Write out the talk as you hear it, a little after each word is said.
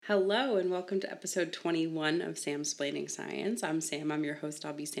Hello and welcome to episode 21 of Samsplaining Science. I'm Sam, I'm your host.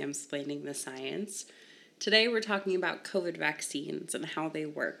 I'll be Samsplaining the science. Today we're talking about COVID vaccines and how they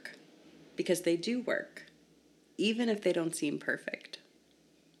work. Because they do work, even if they don't seem perfect.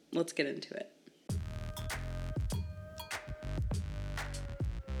 Let's get into it.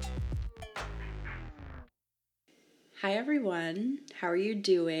 Hi everyone, how are you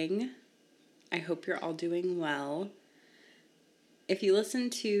doing? I hope you're all doing well. If you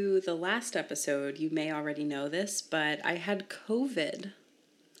listened to the last episode, you may already know this, but I had COVID.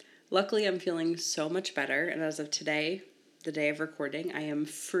 Luckily, I'm feeling so much better, and as of today, the day of recording, I am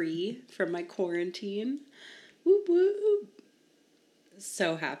free from my quarantine. Whoop whoop.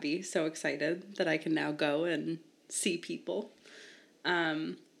 So happy, so excited that I can now go and see people.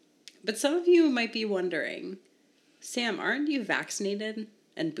 But some of you might be wondering, Sam, aren't you vaccinated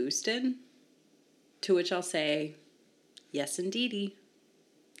and boosted? To which I'll say, yes, indeedy.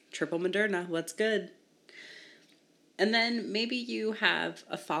 Triple Moderna, what's good? And then maybe you have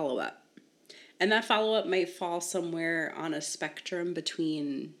a follow-up. And that follow-up might fall somewhere on a spectrum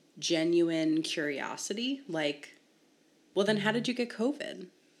between genuine curiosity, like, well, then how did you get COVID?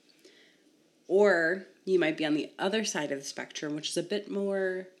 Or you might be on the other side of the spectrum, which is a bit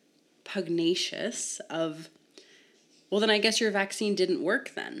more pugnacious of, well, then I guess your vaccine didn't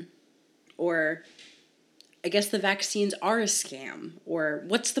work then. Or I guess the vaccines are a scam. Or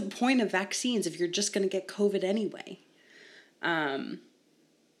what's the point of vaccines if you're just going to get COVID anyway?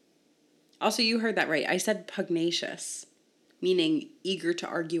 Also, you heard that right. I said pugnacious, meaning eager to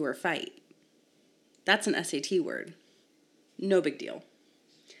argue or fight. That's an SAT word. No big deal.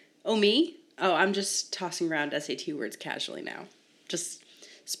 Oh, me? Oh, I'm just tossing around SAT words casually now. Just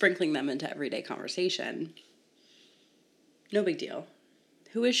sprinkling them into everyday conversation. No big deal.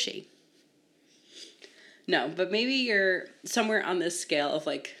 Who is she? No, but maybe you're somewhere on this scale of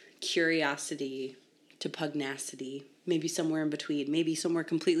like curiosity to pugnacity, maybe somewhere in between, maybe somewhere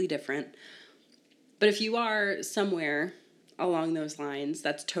completely different. But if you are somewhere along those lines,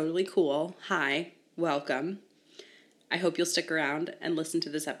 that's totally cool. Hi, welcome. I hope you'll stick around and listen to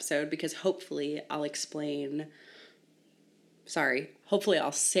this episode because hopefully I'll Samsplain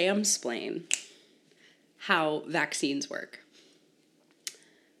how vaccines work.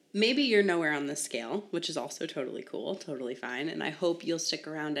 Maybe you're nowhere on this scale, which is also totally cool, totally fine. And I hope you'll stick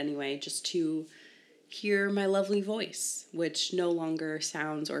around anyway just to hear my lovely voice, which no longer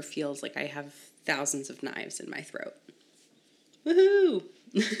sounds or feels like I have thousands of knives in my throat. Woohoo!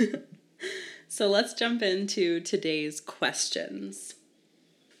 So let's jump into today's questions.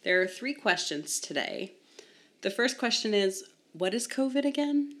 There are 3 questions today. The first question is, what is COVID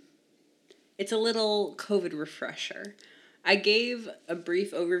again? It's a little COVID refresher. I gave a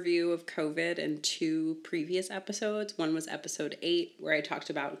brief overview of COVID in 2 previous episodes. One was episode 8, where I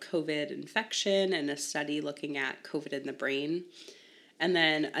talked about COVID infection and a study looking at COVID in the brain. And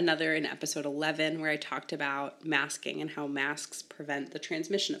then another in episode 11, where I talked about masking and how masks prevent the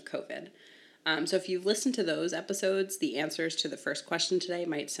transmission of COVID. So if you've listened to those episodes, the answers to the first question today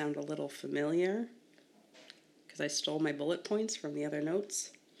might sound a little familiar because I stole my bullet points from the other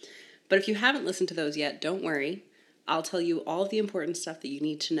notes. But if you haven't listened to those yet, don't worry. I'll tell you all of the important stuff that you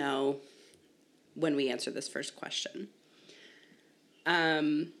need to know when we answer this first question.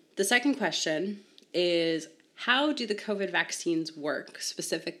 The second question is, how do the COVID vaccines work,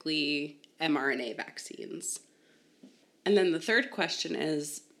 specifically mRNA vaccines? And then the third question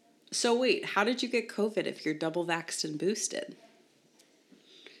is, so wait, how did you get COVID if you're double vaxxed and boosted?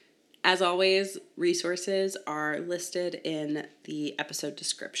 As always, resources are listed in the episode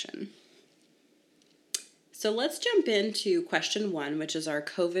description. So let's jump into question 1, which is our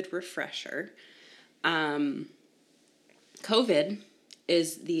COVID refresher. COVID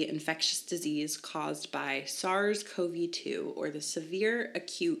is the infectious disease caused by SARS-CoV-2, or the Severe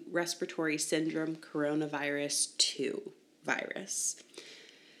Acute Respiratory Syndrome Coronavirus 2 virus.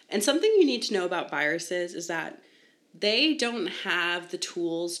 And something you need to know about viruses is that they don't have the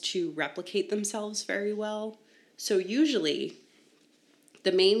tools to replicate themselves very well. So usually,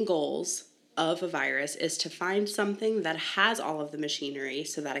 the main goals of a virus is to find something that has all of the machinery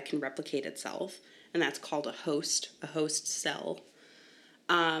so that it can replicate itself, and that's called a host cell.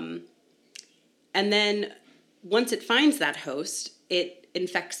 And then once it finds that host, it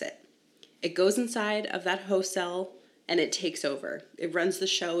infects it. It goes inside of that host cell and it takes over. It runs the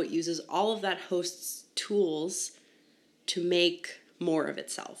show. It uses all of that host's tools to make more of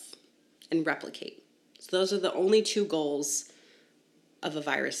itself and replicate. So those are the only 2 goals of a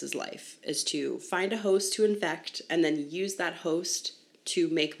virus's life, is to find a host to infect and then use that host to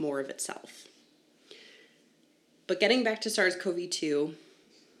make more of itself. But getting back to SARS-CoV-2,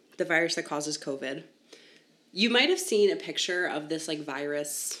 the virus that causes COVID. You might have seen a picture of this like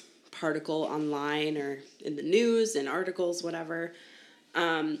virus particle online or in the news and articles, whatever.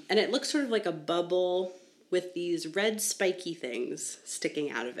 And it looks sort of like a bubble with these red spiky things sticking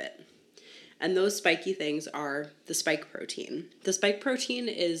out of it. And those spiky things are the spike protein. The spike protein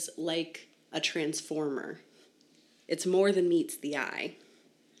is like a transformer. It's more than meets the eye.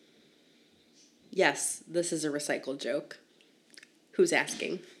 Yes, this is a recycled joke. Who's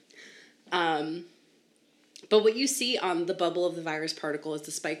asking? But what you see on the bubble of the virus particle is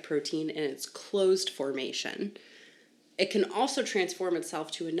the spike protein in its closed formation. It can also transform itself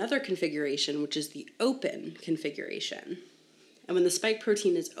to another configuration, which is the open configuration. And when the spike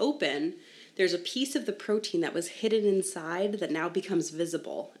protein is open, there's a piece of the protein that was hidden inside that now becomes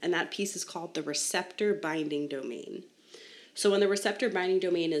visible, and that piece is called the receptor binding domain. So when the receptor binding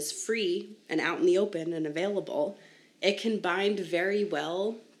domain is free and out in the open and available, it can bind very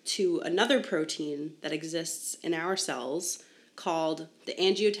well to another protein that exists in our cells called the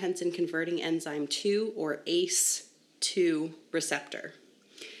angiotensin converting enzyme 2, or ACE2 receptor.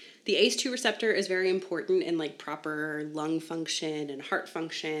 The ACE2 receptor is very important in like proper lung function and heart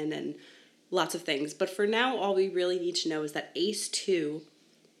function and lots of things. But for now, all we really need to know is that ACE2,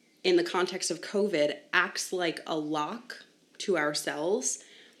 in the context of COVID, acts like a lock to our cells,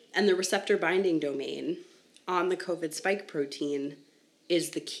 and the receptor binding domain on the COVID spike protein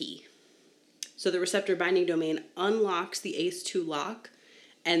is the key. So the receptor binding domain unlocks the ACE2 lock,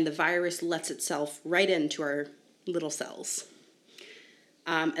 and the virus lets itself right into our little cells.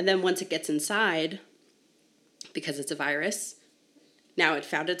 And then once it gets inside, because it's a virus, now it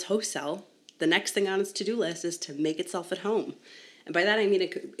found its host cell, the next thing on its to-do list is to make itself at home. And by that I mean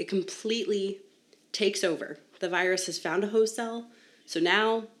it completely takes over. The virus has found a host cell, so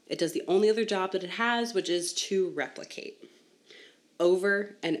now it does the only other job that it has, which is to replicate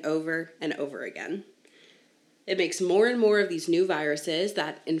over and over and over again. It makes more and more of these new viruses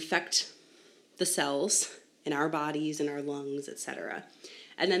that infect the cells in our bodies, in our lungs, etc.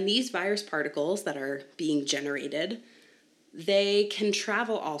 And then these virus particles that are being generated, they can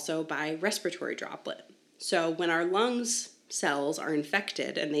travel also by respiratory droplet. So when our lungs cells are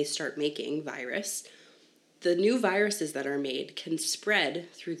infected and they start making virus, the new viruses that are made can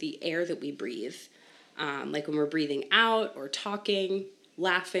spread through the air that we breathe, like when we're breathing out or talking,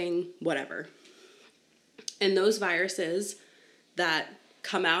 laughing, whatever. And those viruses that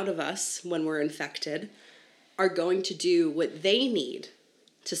come out of us when we're infected are going to do what they need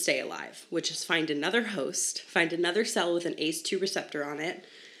to stay alive, which is find another host, find another cell with an ACE2 receptor on it,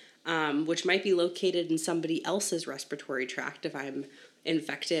 which might be located in somebody else's respiratory tract if I'm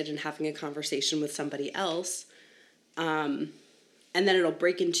infected and having a conversation with somebody else. And then it'll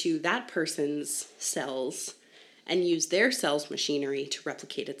break into that person's cells and use their cell's machinery to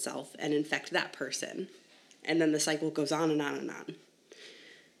replicate itself and infect that person. And then the cycle goes on and on and on.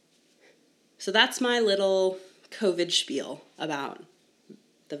 So that's my little COVID spiel about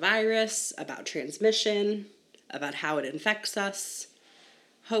the virus, about transmission, about how it infects us.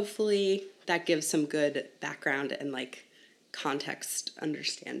 Hopefully that gives some good background and like context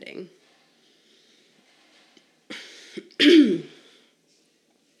understanding.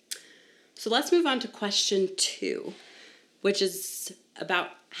 So let's move on to question 2, which is about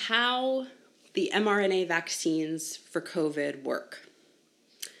how the mRNA vaccines for COVID work.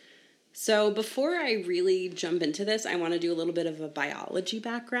 So before I really jump into this, I want to do a little bit of a biology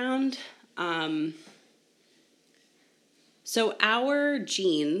background. So our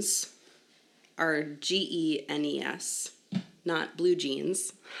genes are GENES, not blue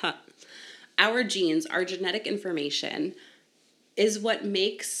jeans. Our genes, our genetic information, is what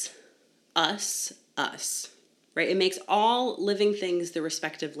makes us, right? It makes all living things the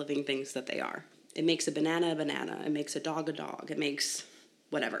respective living things that they are. It makes a banana a banana. It makes a dog. It makes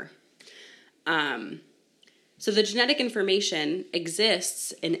whatever. So the genetic information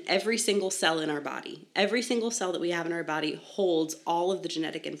exists in every single cell in our body. Every single cell that we have in our body holds all of the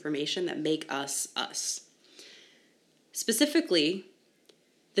genetic information that make us us. Specifically,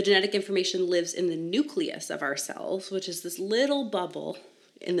 the genetic information lives in the nucleus of our cells, which is this little bubble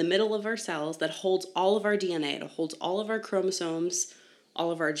in the middle of our cells that holds all of our DNA. It holds all of our chromosomes,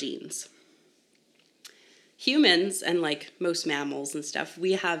 all of our genes. Humans, and like most mammals and stuff,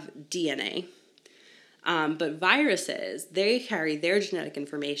 we have DNA. But viruses, they carry their genetic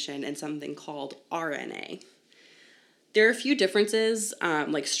information in something called RNA. There are a few differences,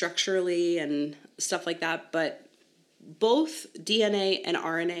 like structurally and stuff like that, but both DNA and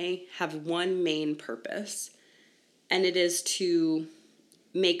RNA have one main purpose, and it is to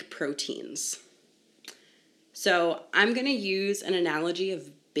make proteins. So I'm going to use an analogy of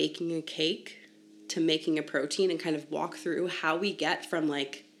baking a cake to making a protein and kind of walk through how we get from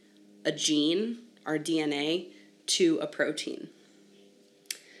like a gene, our DNA, to a protein.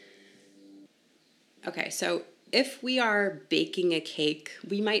 Okay, so if we are baking a cake,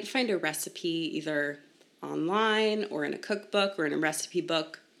 we might find a recipe either online or in a cookbook or in a recipe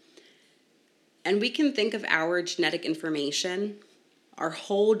book. And we can think of our genetic information, our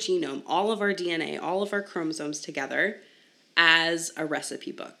whole genome, all of our DNA, all of our chromosomes together as a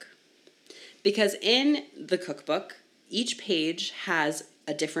recipe book. Because in the cookbook, each page has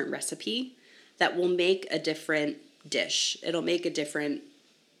a different recipe that will make a different dish. It'll make a different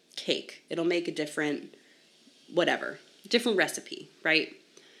cake. It'll make a different whatever, different recipe, right?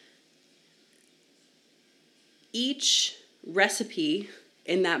 Each recipe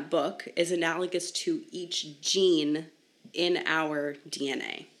in that book is analogous to each gene in our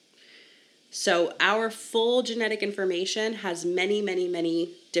DNA. So our full genetic information has many, many,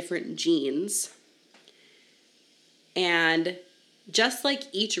 many different genes. And just like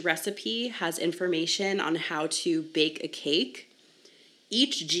each recipe has information on how to bake a cake,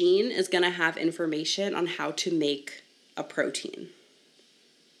 each gene is going to have information on how to make a protein.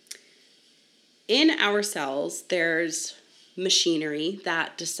 In our cells, there's machinery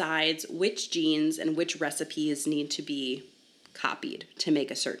that decides which genes and which recipes need to be copied to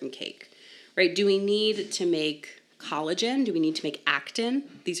make a certain cake. Right? Do we need to make collagen? Do we need to make actin?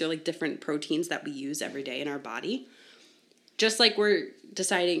 These are like different proteins that we use every day in our body. Just like we're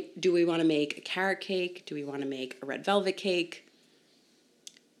deciding, do we want to make a carrot cake? Do we want to make a red velvet cake?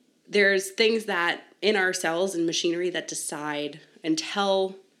 There's things that in our cells and machinery that decide and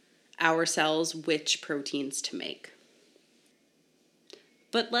tell our cells which proteins to make.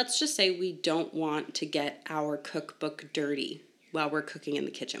 But let's just say we don't want to get our cookbook dirty while we're cooking in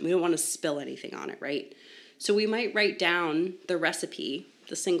the kitchen. We don't want to spill anything on it, right? So we might write down the recipe,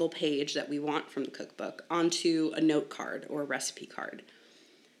 the single page that we want from the cookbook, onto a note card or a recipe card.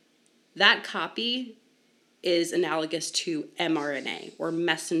 That copy is analogous to mRNA or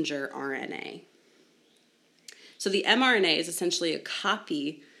messenger RNA. So the mRNA is essentially a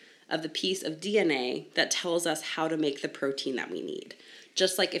copy of the piece of DNA that tells us how to make the protein that we need.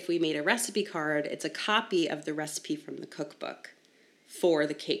 Just like if we made a recipe card, it's a copy of the recipe from the cookbook for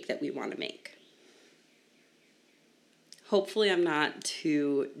the cake that we want to make. Hopefully I'm not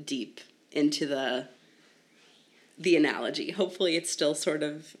too deep into the analogy. Hopefully it's still sort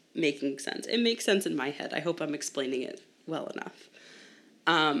of making sense. It makes sense in my head. I hope I'm explaining it well enough.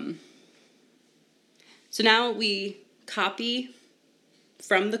 So now we copy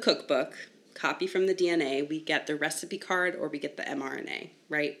from the cookbook, copy from the DNA, we get the recipe card or we get the mRNA,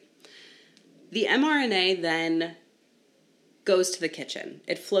 right? The mRNA then goes to the kitchen.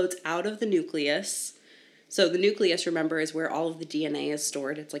 It floats out of the nucleus. So the nucleus, remember, is where all of the DNA is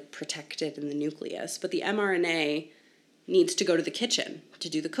stored. It's like protected in the nucleus. But the mRNA needs to go to the kitchen to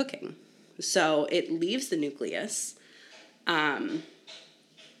do the cooking. So it leaves the nucleus and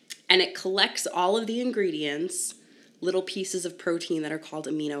it collects all of the ingredients, little pieces of protein that are called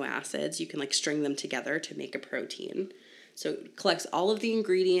amino acids. You can like string them together to make a protein. So it collects all of the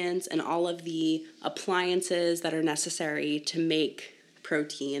ingredients and all of the appliances that are necessary to make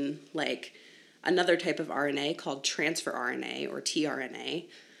protein, like another type of RNA called transfer RNA or tRNA,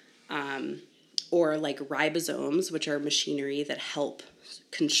 or like ribosomes, which are machinery that help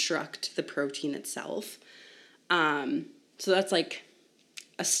construct the protein itself. So that's like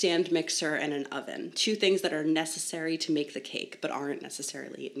a stand mixer and an oven, two things that are necessary to make the cake but aren't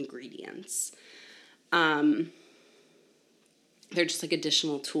necessarily ingredients. They're just like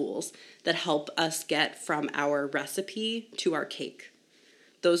additional tools that help us get from our recipe to our cake.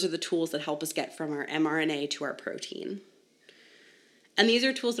 Those are the tools that help us get from our mRNA to our protein. And these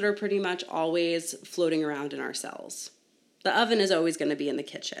are tools that are pretty much always floating around in our cells. The oven is always going to be in the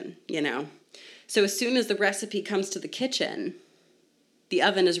kitchen, you know. So as soon as the recipe comes to the kitchen, the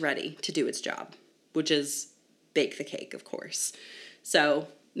oven is ready to do its job, which is bake the cake, of course. So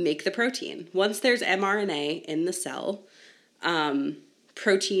make the protein. Once there's mRNA in the cell,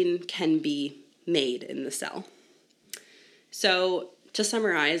 protein can be made in the cell. So to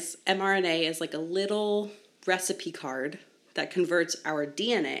summarize, mRNA is like a little recipe card that converts our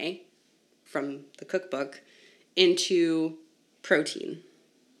DNA from the cookbook into protein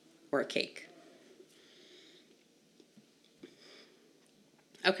or a cake.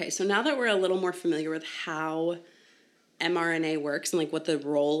 Okay, so now that we're a little more familiar with how mRNA works and like what the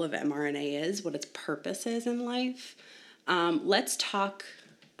role of mRNA is, what its purpose is in life, let's talk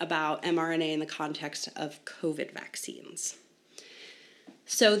about mRNA in the context of COVID vaccines.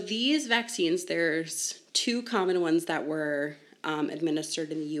 So these vaccines, there's two common ones that were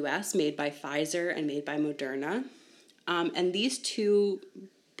administered in the US, made by Pfizer and made by Moderna. And these two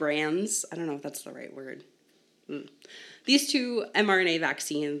brands, I don't know if that's the right word. These two mRNA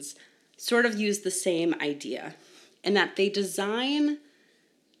vaccines sort of use the same idea in that they design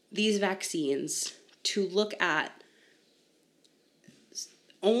these vaccines to look at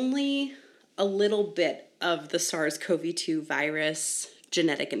only a little bit of the SARS-CoV-2 virus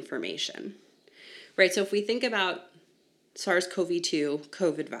genetic information, right? So if we think about SARS-CoV-2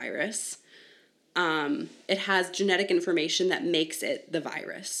 COVID virus, it has genetic information that makes it the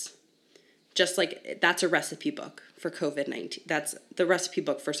virus. Just like that's a recipe book for COVID-19. That's the recipe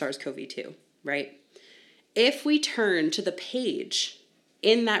book for SARS-CoV-2, right? If we turn to the page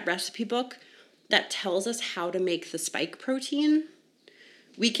in that recipe book that tells us how to make the spike protein,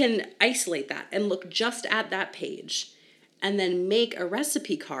 we can isolate that and look just at that page and then make a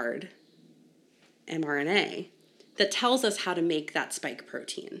recipe card, mRNA, that tells us how to make that spike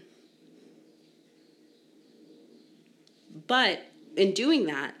protein. But in doing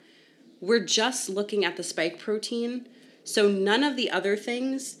that, we're just looking at the spike protein, so none of the other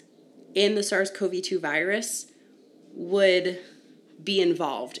things in the SARS-CoV-2 virus would be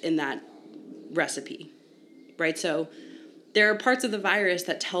involved in that recipe, right? So there are parts of the virus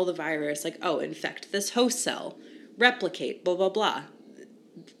that tell the virus, like, oh, infect this host cell, replicate, blah, blah, blah.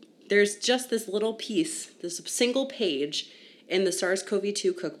 There's just this little piece, this single page in the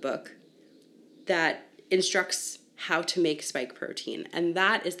SARS-CoV-2 cookbook that instructs how to make spike protein. And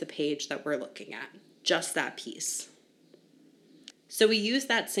that is the page that we're looking at, just that piece. So we use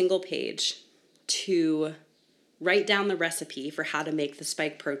that single page to write down the recipe for how to make the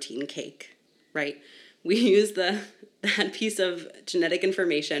spike protein cake, right? We use that piece of genetic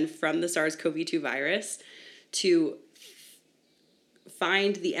information from the SARS-CoV-2 virus to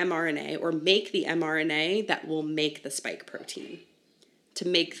find the mRNA or make the mRNA that will make the spike protein, to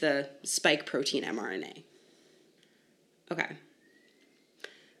make the spike protein mRNA. Okay.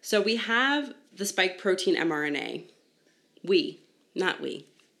 So we have the spike protein mRNA. Not we.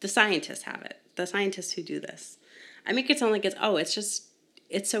 The scientists have it. The scientists who do this. I make it sound like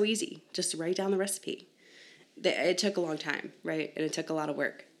it's so easy. Just write down the recipe. It took a long time, right? And it took a lot of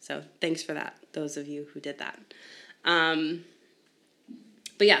work. So thanks for that, those of you who did that.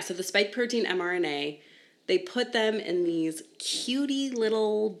 But yeah, so the spike protein mRNA, they put them in these cutie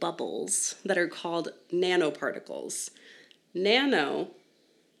little bubbles that are called nanoparticles. Nano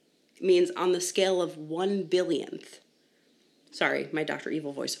means on the scale of 1 billionth. Sorry, my Dr.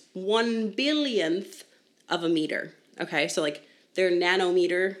 Evil voice. 1 billionth of a meter. Okay, so like they're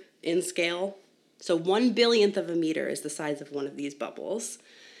nanometer in scale. So 1 billionth of a meter is the size of one of these bubbles.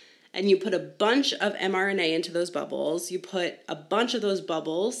 And you put a bunch of mRNA into those bubbles. You put a bunch of those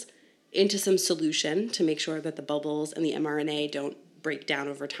bubbles into some solution to make sure that the bubbles and the mRNA don't break down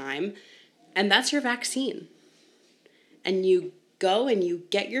over time. And that's your vaccine. And you go and you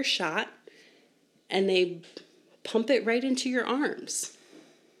get your shot, and they pump it right into your arms.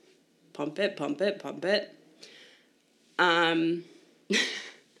 Pump it, pump it, pump it.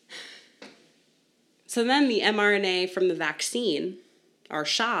 So then the mRNA from the vaccine, our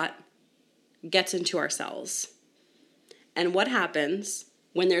shot, gets into our cells. And what happens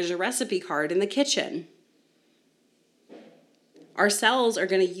when there's a recipe card in the kitchen? Our cells are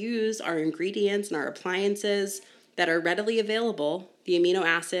going to use our ingredients and our appliances that are readily available, the amino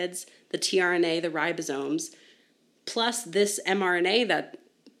acids, the tRNA, the ribosomes, plus this mRNA that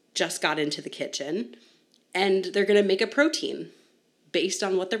just got into the kitchen, and they're going to make a protein based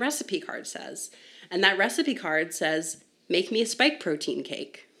on what the recipe card says. And that recipe card says, make me a spike protein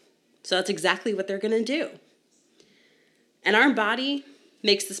cake. So that's exactly what they're going to do. And our body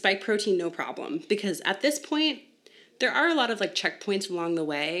makes the spike protein no problem, because at this point, there are a lot of like checkpoints along the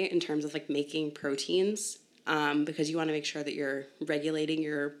way in terms of like making proteins, because you want to make sure that you're regulating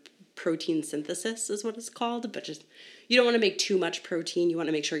your protein synthesis is what it's called, but just you don't want to make too much protein. You want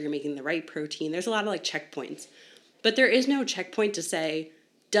to make sure you're making the right protein. There's a lot of like checkpoints, but there is no checkpoint to say,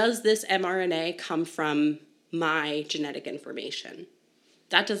 does this mRNA come from my genetic information?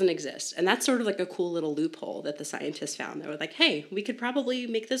 That doesn't exist. And that's sort of like a cool little loophole that the scientists found. They were like, hey, we could probably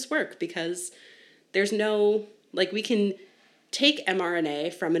make this work because there's no, like we can take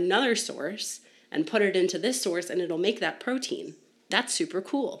mRNA from another source and put it into this source and it'll make that protein. That's super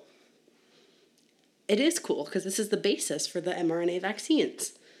cool. It is cool because this is the basis for the mRNA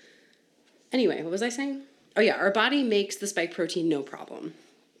vaccines. Anyway, what was I saying? Oh yeah, our body makes the spike protein no problem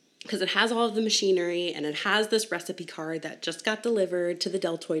because it has all of the machinery and it has this recipe card that just got delivered to the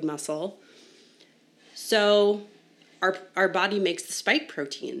deltoid muscle. So our body makes the spike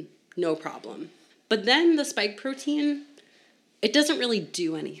protein no problem. But then the spike protein it doesn't really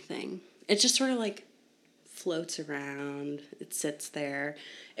do anything. It just sort of like floats around. It sits there.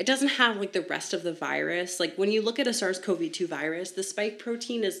 It doesn't have like the rest of the virus. Like when you look at a SARS-CoV-2 virus, the spike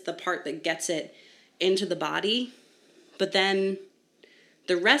protein is the part that gets it into the body. But then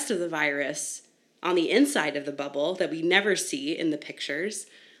the rest of the virus on the inside of the bubble that we never see in the pictures,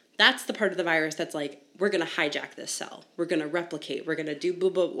 that's the part of the virus that's like, we're going to hijack this cell. We're going to replicate. We're going to do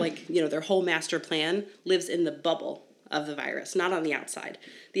like, their whole master plan lives in the bubble of the virus, not on the outside.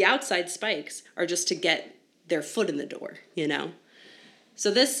 The outside spikes are just to get their foot in the door,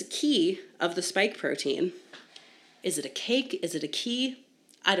 So this key of the spike protein, is it a cake? Is it a key?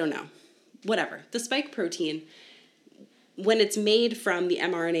 I don't know. Whatever. The spike protein, when it's made from the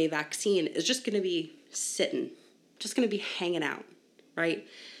mRNA vaccine, is just going to be sitting, just going to be hanging out, right?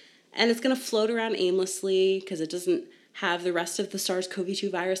 And it's going to float around aimlessly because it doesn't have the rest of the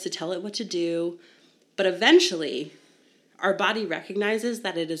SARS-CoV-2 virus to tell it what to do. But eventually, our body recognizes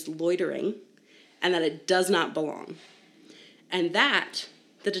that it is loitering and that it does not belong. And that,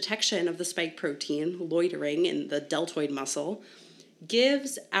 the detection of the spike protein loitering in the deltoid muscle,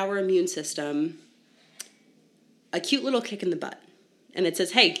 gives our immune system a cute little kick in the butt. And it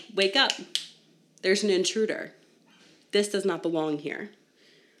says, hey, wake up. There's an intruder. This does not belong here.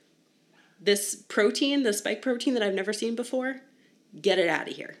 This protein, the spike protein that I've never seen before, get it out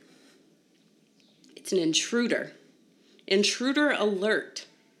of here. It's an intruder. Intruder alert.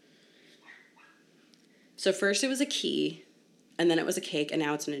 So first it was a key, and then it was a cake, and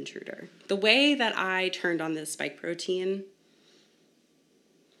now it's an intruder. The way that I turned on this spike protein,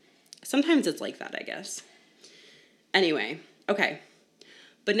 sometimes it's like that, I guess. Anyway, okay.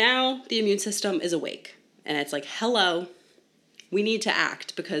 But now the immune system is awake, and it's like, hello, we need to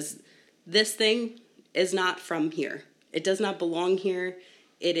act because this thing is not from here. It does not belong here.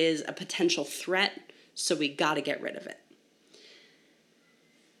 It is a potential threat, so we got to get rid of it.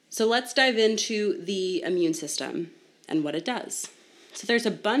 So let's dive into the immune system and what it does. So there's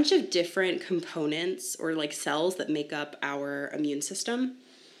a bunch of different components or like cells that make up our immune system.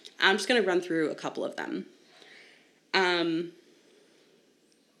 I'm just going to run through a couple of them.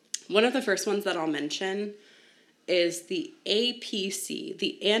 One of the first ones that I'll mention is the APC,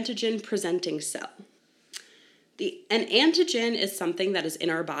 the antigen presenting cell. An antigen is something that is in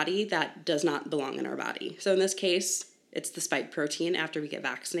our body that does not belong in our body. So in this case, it's the spike protein after we get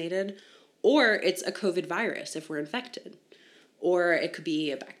vaccinated, or it's a COVID virus if we're infected, or it could be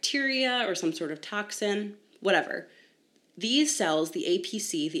a bacteria or some sort of toxin, whatever. These cells, the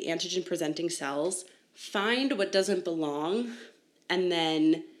APC, the antigen presenting cells, find what doesn't belong and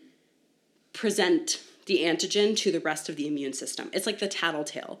then present the antigen to the rest of the immune system. It's like the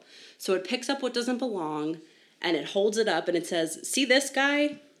tattletale. So it picks up what doesn't belong and it holds it up and it says, see this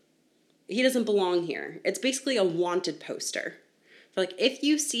guy? He doesn't belong here. It's basically a wanted poster. Like, if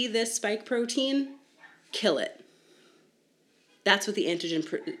you see this spike protein, kill it. That's what the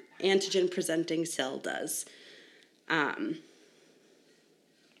antigen presenting cell does.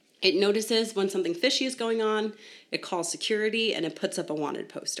 It notices when something fishy is going on, it calls security, and it puts up a wanted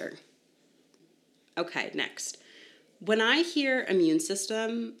poster. Okay, next. When I hear immune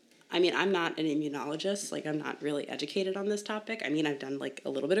system, I'm not an immunologist, I'm not really educated on this topic. I've done a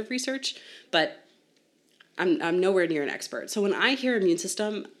little bit of research, but I'm nowhere near an expert. So when I hear immune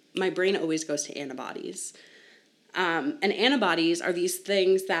system, my brain always goes to antibodies. And antibodies are these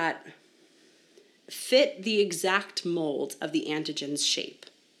things that fit the exact mold of the antigen's shape,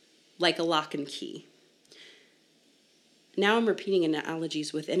 like a lock and key. Now I'm repeating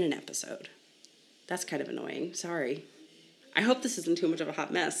analogies within an episode. That's kind of annoying. Sorry. I hope this isn't too much of a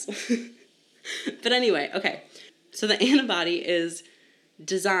hot mess. But anyway, okay. So the antibody is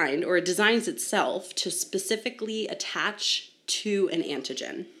designed, or it designs itself to specifically attach to an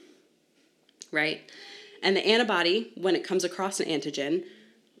antigen, right? And the antibody, when it comes across an antigen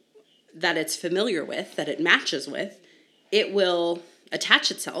that it's familiar with, that it matches with, it will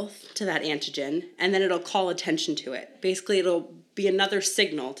attach itself to that antigen, and then it'll call attention to it. Basically, it'll be another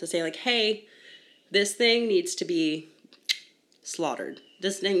signal to say, hey, this thing needs to be slaughtered.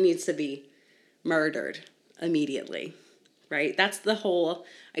 This thing needs to be murdered immediately, right? That's the whole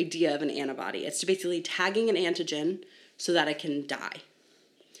idea of an antibody. It's basically tagging an antigen so that it can die.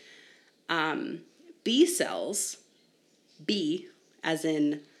 B cells, B as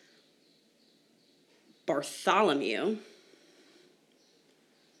in Bartholomew,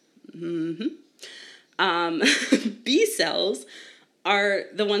 B cells are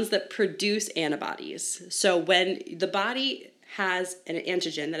the ones that produce antibodies. So when the body has an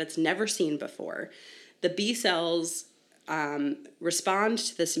antigen that it's never seen before, the B cells respond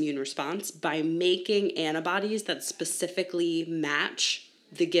to this immune response by making antibodies that specifically match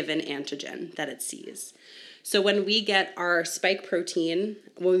the given antigen that it sees. So when we get our spike protein,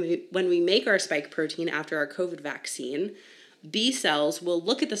 when we make our spike protein after our COVID vaccine, B cells will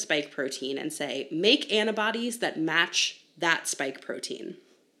look at the spike protein and say, make antibodies that match that spike protein.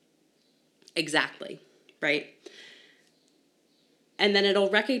 Exactly, right? And then it'll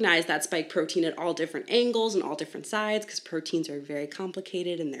recognize that spike protein at all different angles and all different sides, because proteins are very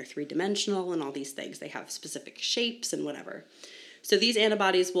complicated and they're three-dimensional and all these things. They have specific shapes and whatever. So these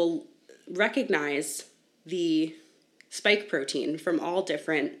antibodies will recognize the spike protein from all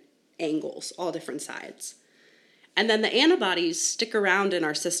different angles, all different sides. And then the antibodies stick around in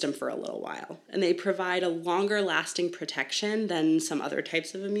our system for a little while, and they provide a longer lasting protection than some other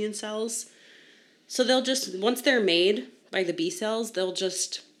types of immune cells. So they'll just, once they're made by the B cells, they'll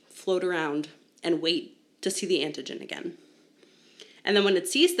just float around and wait to see the antigen again. And then when it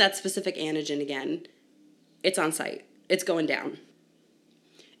sees that specific antigen again, it's on site. It's going down.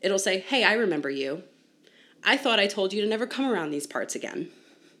 It'll say, hey, I remember you. I thought I told you to never come around these parts again.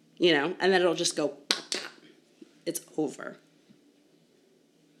 And then it'll just go, it's over.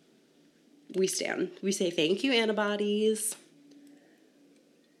 We say thank you, antibodies.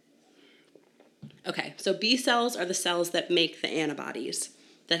 Okay, so B cells are the cells that make the antibodies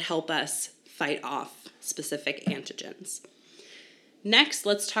that help us fight off specific antigens. Next,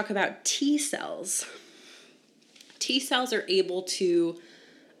 let's talk about T cells. T cells are able to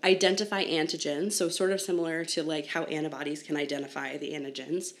identify antigens, so sort of similar to like how antibodies can identify the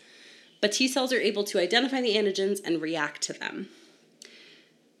antigens. But T cells are able to identify the antigens and react to them.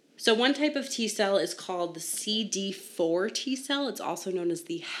 So one type of T cell is called the CD4 T cell. It's also known as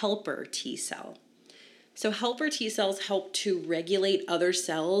the helper T cell. So helper T cells help to regulate other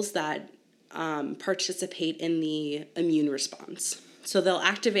cells that participate in the immune response. So they'll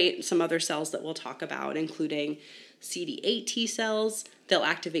activate some other cells that we'll talk about, including CD8 T cells. They'll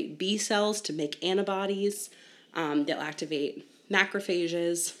activate B cells to make antibodies. They'll activate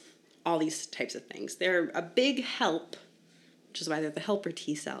macrophages, all these types of things. They're a big help, which is why they're the helper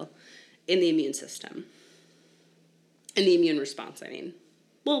T cell, in the immune system. In the immune response,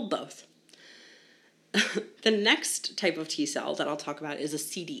 Well, both. The next type of T cell that I'll talk about is a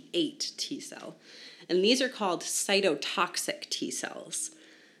CD8 T cell. And these are called cytotoxic T cells.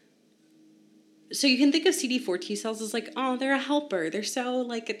 So you can think of CD4 T cells as like, oh, they're a helper. They're so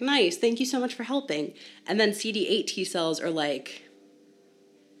like nice. Thank you so much for helping. And then CD8 T cells are like,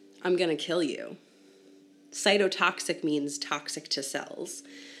 I'm going to kill you. Cytotoxic means toxic to cells.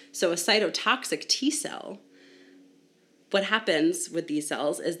 So a cytotoxic T cell, what happens with these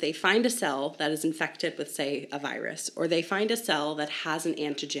cells is they find a cell that is infected with, say, a virus, or they find a cell that has an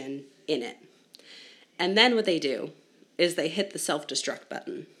antigen in it. And then what they do is they hit the self-destruct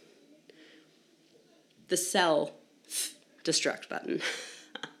button. The self-destruct button.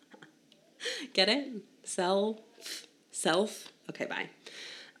 Get it? Self? Okay, bye.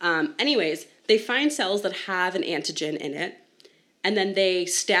 Anyways, they find cells that have an antigen in it, and then they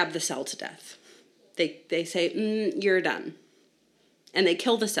stab the cell to death. They say, you're done. And they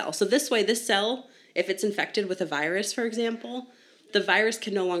kill the cell. So this way, this cell, if it's infected with a virus, for example, the virus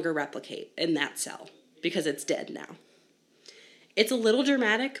can no longer replicate in that cell because it's dead now. It's a little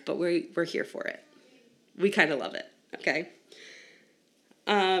dramatic, but we're here for it. We kind of love it, okay?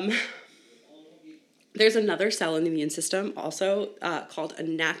 There's another cell in the immune system also called a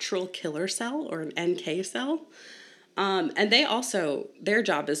natural killer cell or an NK cell. And they also, their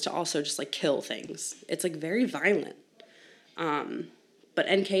job is to also just like kill things. It's like very violent.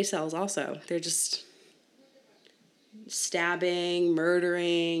 But NK cells also, they're just stabbing,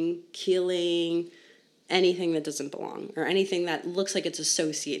 murdering, killing anything that doesn't belong or anything that looks like it's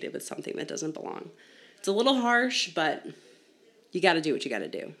associated with something that doesn't belong. It's a little harsh, but you got to do what you got to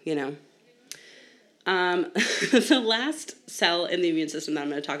do, The last cell in the immune system that I'm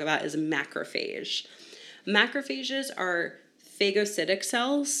going to talk about is macrophage. Macrophages are phagocytic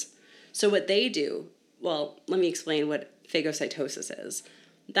cells. So what they do, well, let me explain what phagocytosis is.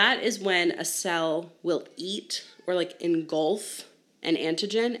 That is when a cell will eat or like engulf an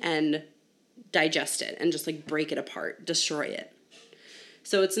antigen and digest it and just like break it apart, destroy it.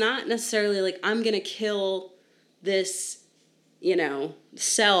 So it's not necessarily like I'm going to kill this,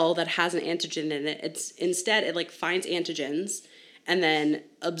 cell that has an antigen in it. It's instead it like finds antigens and then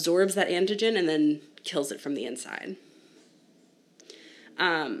absorbs that antigen and then kills it from the inside.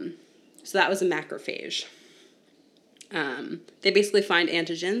 So that was a macrophage. They basically find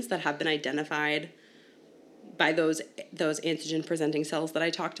antigens that have been identified by those antigen presenting cells that I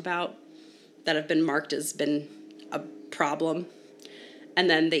talked about that have been marked as been problem, and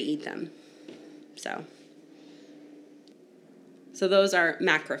then they eat them. So those are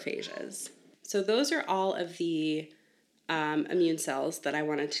macrophages. So those are all of the immune cells that I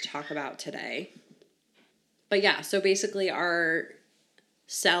wanted to talk about today. But yeah, so basically our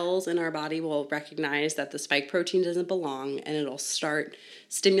cells in our body will recognize that the spike protein doesn't belong, and it'll start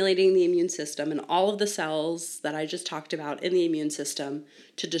stimulating the immune system and all of the cells that I just talked about in the immune system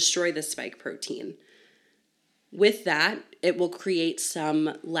to destroy the spike protein. With that, it will create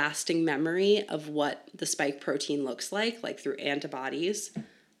some lasting memory of what the spike protein looks like through antibodies,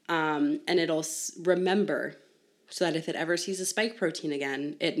 and it'll remember so that if it ever sees a spike protein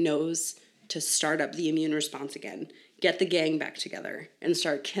again, it knows to start up the immune response again, get the gang back together, and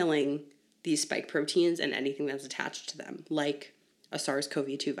start killing these spike proteins and anything that's attached to them, like a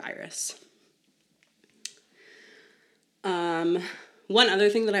SARS-CoV-2 virus. One other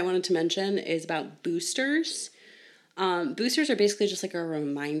thing that I wanted to mention is about boosters. Boosters are basically just like a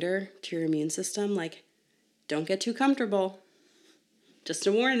reminder to your immune system, like, don't get too comfortable. Just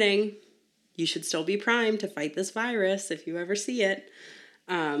a warning. You should still be primed to fight this virus if you ever see it.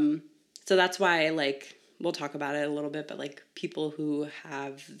 So that's why, we'll talk about it a little bit, but people who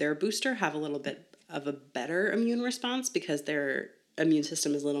have their booster have a little bit of a better immune response because their immune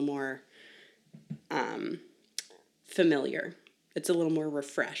system is a little more familiar. It's a little more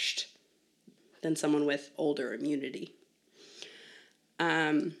refreshed than someone with older immunity.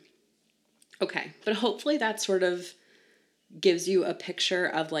 Okay, but hopefully that sort of gives you a picture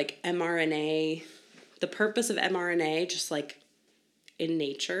of mRNA, the purpose of mRNA, just in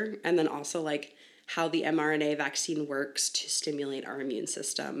nature, and then also how the mRNA vaccine works to stimulate our immune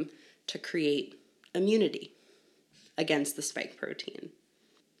system to create immunity against the spike protein.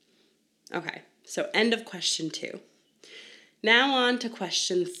 Okay, so end of question 2. Now on to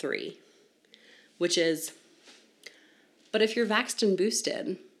question 3, which is, but if you're vaxxed and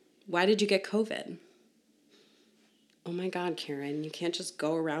boosted, why did you get COVID? Oh my God, Karen, you can't just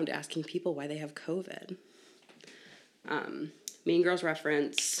go around asking people why they have COVID. Mean Girls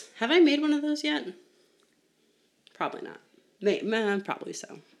reference. Have I made one of those yet? Probably not. Probably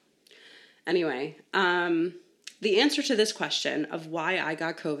so. Anyway, the answer to this question of why I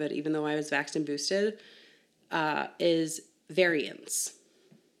got COVID, even though I was vaxxed and boosted, is variants.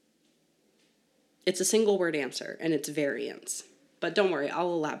 It's a single word answer, and it's variants. But don't worry,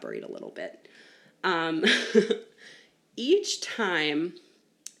 I'll elaborate a little bit. Each time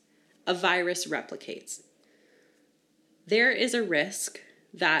a virus replicates, there is a risk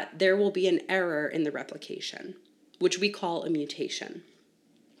that there will be an error in the replication, which we call a mutation.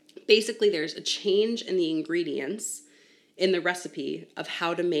 Basically, there's a change in the ingredients in the recipe of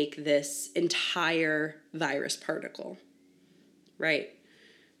how to make this entire virus particle, right?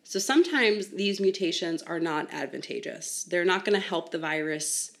 So sometimes these mutations are not advantageous. They're not going to help the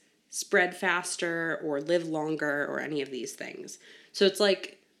virus spread faster or live longer or any of these things. So it's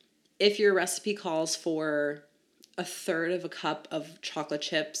like if your recipe calls for 1/3 of a cup of chocolate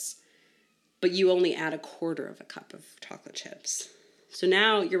chips, but you only add 1/4 of a cup of chocolate chips. So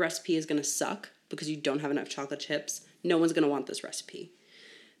now your recipe is going to suck because you don't have enough chocolate chips. No one's going to want this recipe.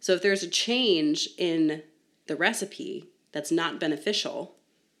 So if there's a change in the recipe that's not beneficial,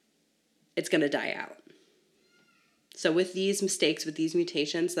 it's going to die out. So with these mistakes, with these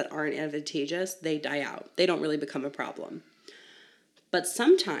mutations that aren't advantageous, they die out. They don't really become a problem. But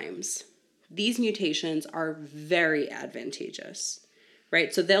sometimes these mutations are very advantageous,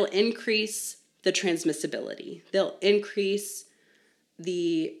 right? So they'll increase the transmissibility. They'll increase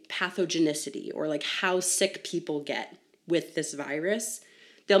the pathogenicity, or how sick people get with this virus.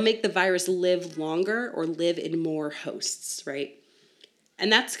 They'll make the virus live longer or live in more hosts, right?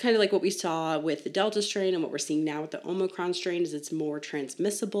 And that's kind of what we saw with the Delta strain and what we're seeing now with the Omicron strain is it's more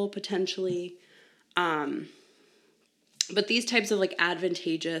transmissible potentially. But these types of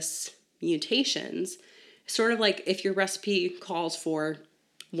advantageous mutations, sort of if your recipe calls for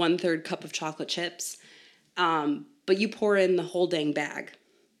 1/3 cup of chocolate chips, but you pour in the whole dang bag,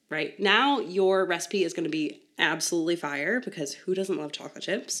 right? Now your recipe is going to be absolutely fire because who doesn't love chocolate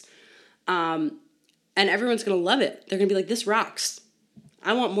chips? And everyone's going to love it. They're going to be like, this rocks.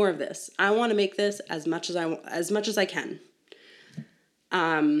 I want more of this. I want to make this as much as I can.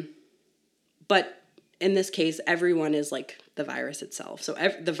 But in this case, everyone is the virus itself. So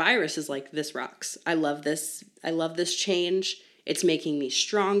the virus is this rocks. I love this. I love this change. It's making me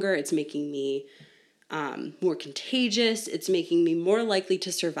stronger. It's making me more contagious. It's making me more likely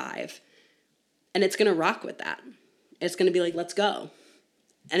to survive. And it's going to rock with that. It's going to be let's go.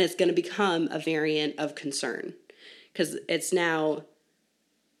 And it's going to become a variant of concern because it's now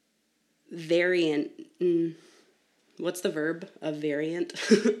variant. what's the verb of variant?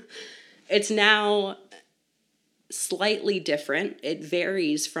 It's now slightly different. It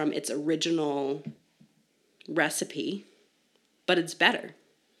varies from its original recipe, but it's better.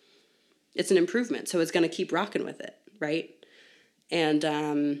 It's an improvement, so it's going to keep rocking with it, right? And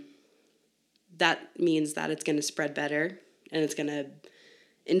that means that it's going to spread better, and it's going to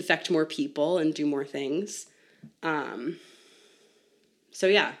infect more people and do more things. So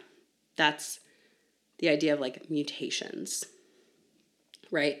yeah, that's the idea of like mutations,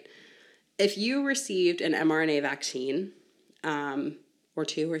 right? If you received an mRNA vaccine, or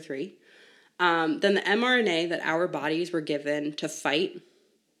 2 or 3, then the mRNA that our bodies were given to fight,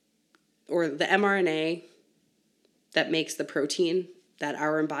 or the mRNA that makes the protein that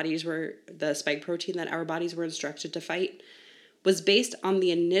our bodies were, the spike protein that our bodies were instructed to fight, was based on the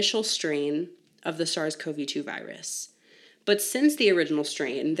initial strain of the SARS-CoV-2 virus. But since the original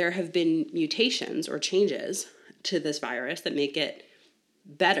strain, there have been mutations or changes to this virus that make it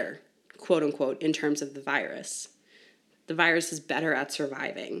better, quote unquote, in terms of the virus. The virus is better at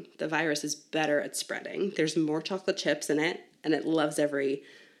surviving. The virus is better at spreading. There's more chocolate chips in it, and it loves every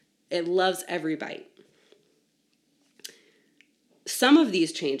bite. Some of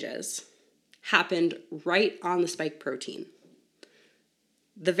these changes happened right on the spike protein,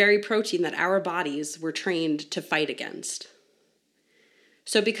 the very protein that our bodies were trained to fight against.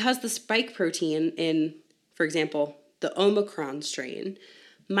 So because the spike protein in, for example, the Omicron strain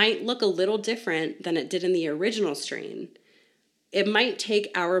might look a little different than it did in the original strain, it might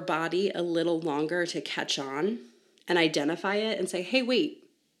take our body a little longer to catch on and identify it and say, hey, wait,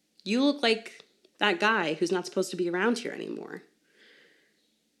 you look like that guy who's not supposed to be around here anymore.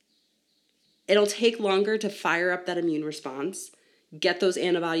 It'll take longer to fire up that immune response, get those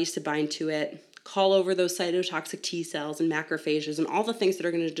antibodies to bind to it, call over those cytotoxic T cells and macrophages and all the things that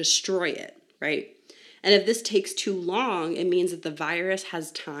are going to destroy it, right? And if this takes too long, it means that the virus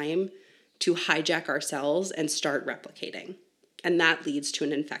has time to hijack our cells and start replicating. And that leads to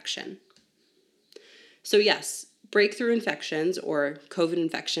an infection. So yes, breakthrough infections or COVID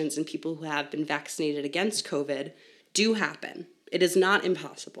infections in people who have been vaccinated against COVID do happen. It is not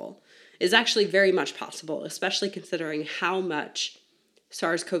impossible. It is actually very much possible, especially considering how much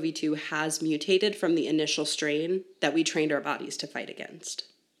SARS-CoV-2 has mutated from the initial strain that we trained our bodies to fight against.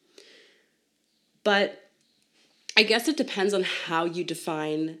 But I guess it depends on how you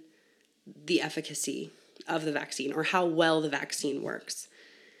define the efficacy of the vaccine or how well the vaccine works.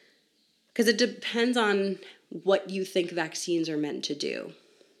 Because it depends on what you think vaccines are meant to do.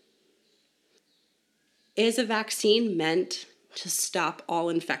 Is a vaccine meant to stop all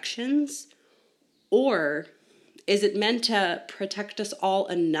infections? Or is it meant to protect us all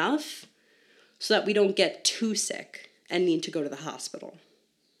enough so that we don't get too sick and need to go to the hospital?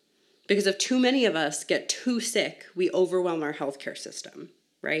 Because if too many of us get too sick, we overwhelm our healthcare system,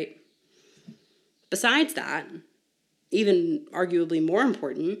 right? Besides that, even arguably more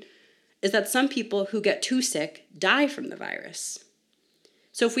important, is that some people who get too sick die from the virus.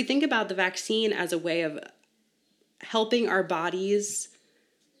 So if we think about the vaccine as a way of helping our bodies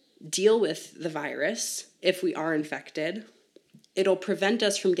deal with the virus if we are infected, it'll prevent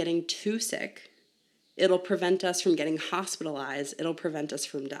us from getting too sick. It'll prevent us from getting hospitalized. It'll prevent us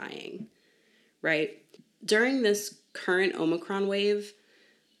from dying, right? During this current Omicron wave,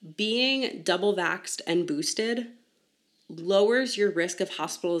 being double vaxxed and boosted lowers your risk of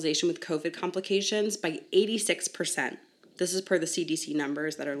hospitalization with COVID complications by 86%. This is per the CDC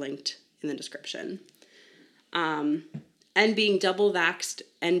numbers that are linked in the description. And being double vaxxed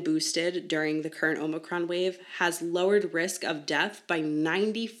and boosted during the current Omicron wave has lowered risk of death by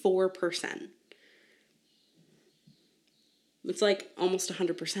 94%. It's like almost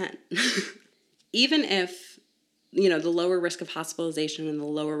 100%. Even if, the lower risk of hospitalization and the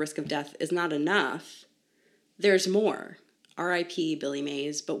lower risk of death is not enough, there's more. R.I.P. Billy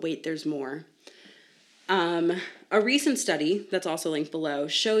Mays, but wait, there's more. A recent study that's also linked below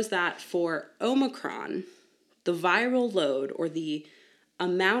shows that for Omicron, the viral load or the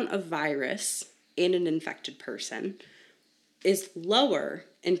amount of virus in an infected person is lower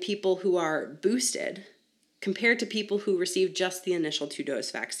in people who are boosted compared to people who received just the initial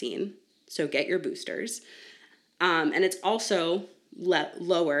 2-dose vaccine. So get your boosters. And it's also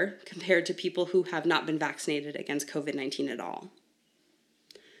lower compared to people who have not been vaccinated against COVID-19 at all.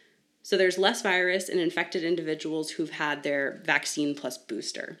 So there's less virus in infected individuals who've had their vaccine plus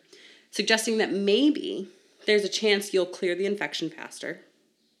booster, suggesting that maybe there's a chance you'll clear the infection faster,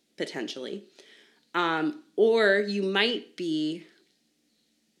 potentially, or you might be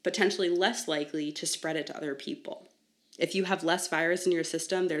potentially less likely to spread it to other people If you have less virus in your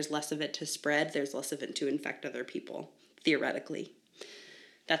system, there's less of it to spread. There's less of it to infect other people, theoretically.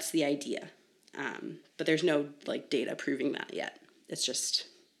 That's the idea. But there's no data proving that yet. It's just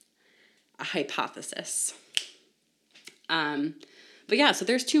a hypothesis. But yeah, so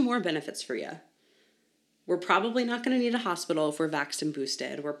there's 2 more benefits for you. We're probably not going to need a hospital if we're vaxxed and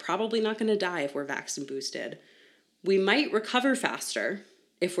boosted. We're probably not going to die if we're vaxxed and boosted. We might recover faster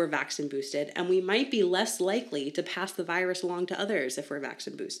if we're vaxxed and boosted, and we might be less likely to pass the virus along to others if we're vaxxed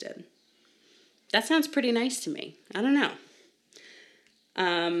and boosted. That sounds pretty nice to me. I don't know.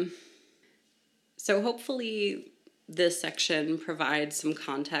 So hopefully this section provides some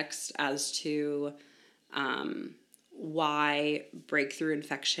context as to why breakthrough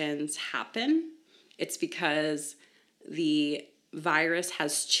infections happen. It's because the virus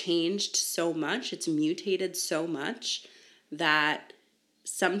has changed so much, it's mutated so much, that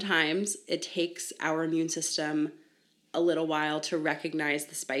sometimes it takes our immune system a little while to recognize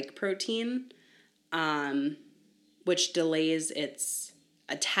the spike protein, which delays its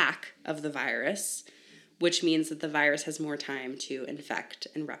attack of the virus, which means that the virus has more time to infect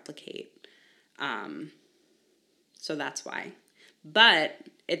and replicate. So that's why. But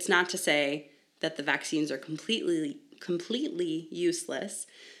it's not to say that the vaccines are completely useless,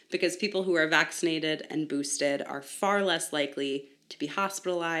 because people who are vaccinated and boosted are far less likely to be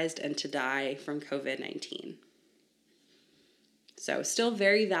hospitalized and to die from COVID-19. So still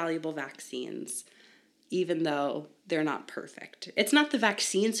very valuable vaccines, even though they're not perfect. It's not the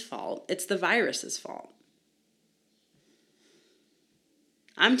vaccine's fault, it's the virus's fault.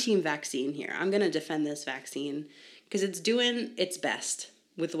 I'm team vaccine here. I'm going to defend this vaccine because it's doing its best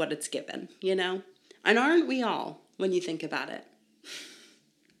with what it's given, you know? And aren't we all, when you think about it?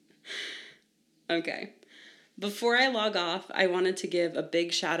 Okay. Before I log off, I wanted to give a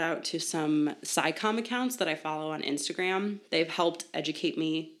big shout out to some SciComm accounts that I follow on Instagram. They've helped educate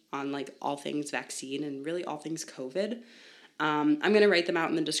me on all things vaccine and really all things COVID. I'm going to write them out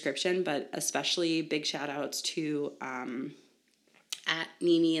in the description, but especially big shout outs to at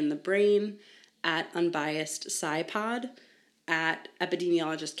Nini in the Brain, at Unbiased SciPod, at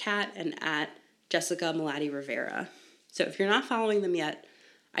Epidemiologist Cat, and at Jessica Malati Rivera. So if you're not following them yet,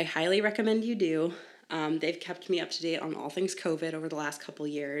 I highly recommend you do. They've kept me up to date on all things COVID over the last couple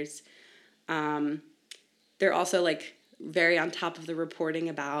years. They're also very on top of the reporting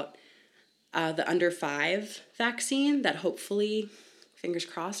about the under 5 vaccine that hopefully, fingers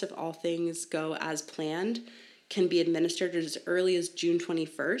crossed, if all things go as planned, can be administered as early as June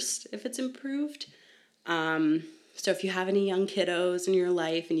 21st if it's improved. So if you have any young kiddos in your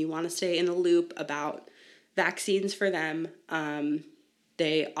life and you want to stay in the loop about vaccines for them,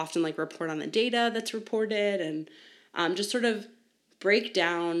 they often report on the data that's reported and just sort of break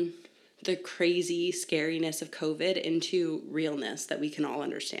down the crazy scariness of COVID into realness that we can all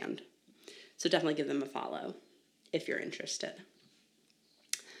understand. So definitely give them a follow if you're interested.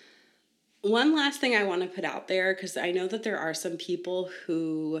 One last thing I want to put out there, because I know that there are some people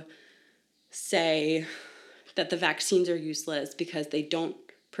who say that the vaccines are useless because they don't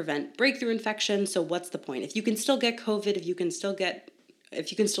prevent breakthrough infection. So what's the point? If you can still get COVID, if you can still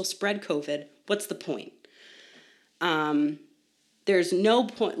spread COVID, what's the point? There's no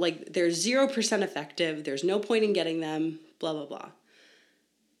point, they're 0% effective. There's no point in getting them, blah, blah, blah.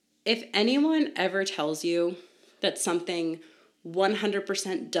 If anyone ever tells you that something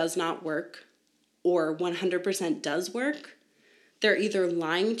 100% does not work or 100% does work, they're either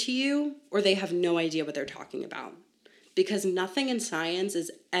lying to you or they have no idea what they're talking about. Because nothing in science is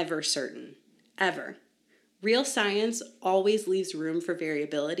ever certain, ever. Real science always leaves room for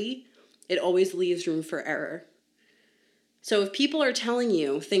variability. It always leaves room for error. So if people are telling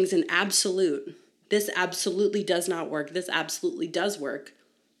you things in absolute, this absolutely does not work, this absolutely does work,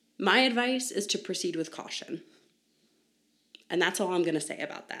 my advice is to proceed with caution. And that's all I'm going to say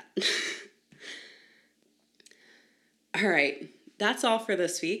about that. All right, that's all for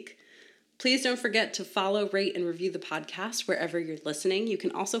this week. Please don't forget to follow, rate, and review the podcast wherever you're listening. You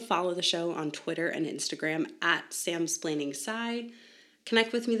can also follow the show on Twitter and Instagram at samsplainingsci.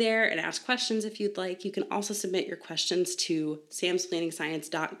 Connect with me there and ask questions if you'd like. You can also submit your questions to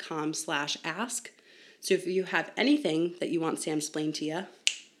samsplainingscience.com/ask. So if you have anything that you want Samsplained to you,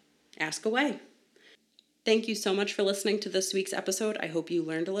 ask away. Thank you so much for listening to this week's episode. I hope you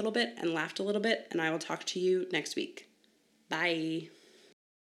learned a little bit and laughed a little bit, and I will talk to you next week. Bye.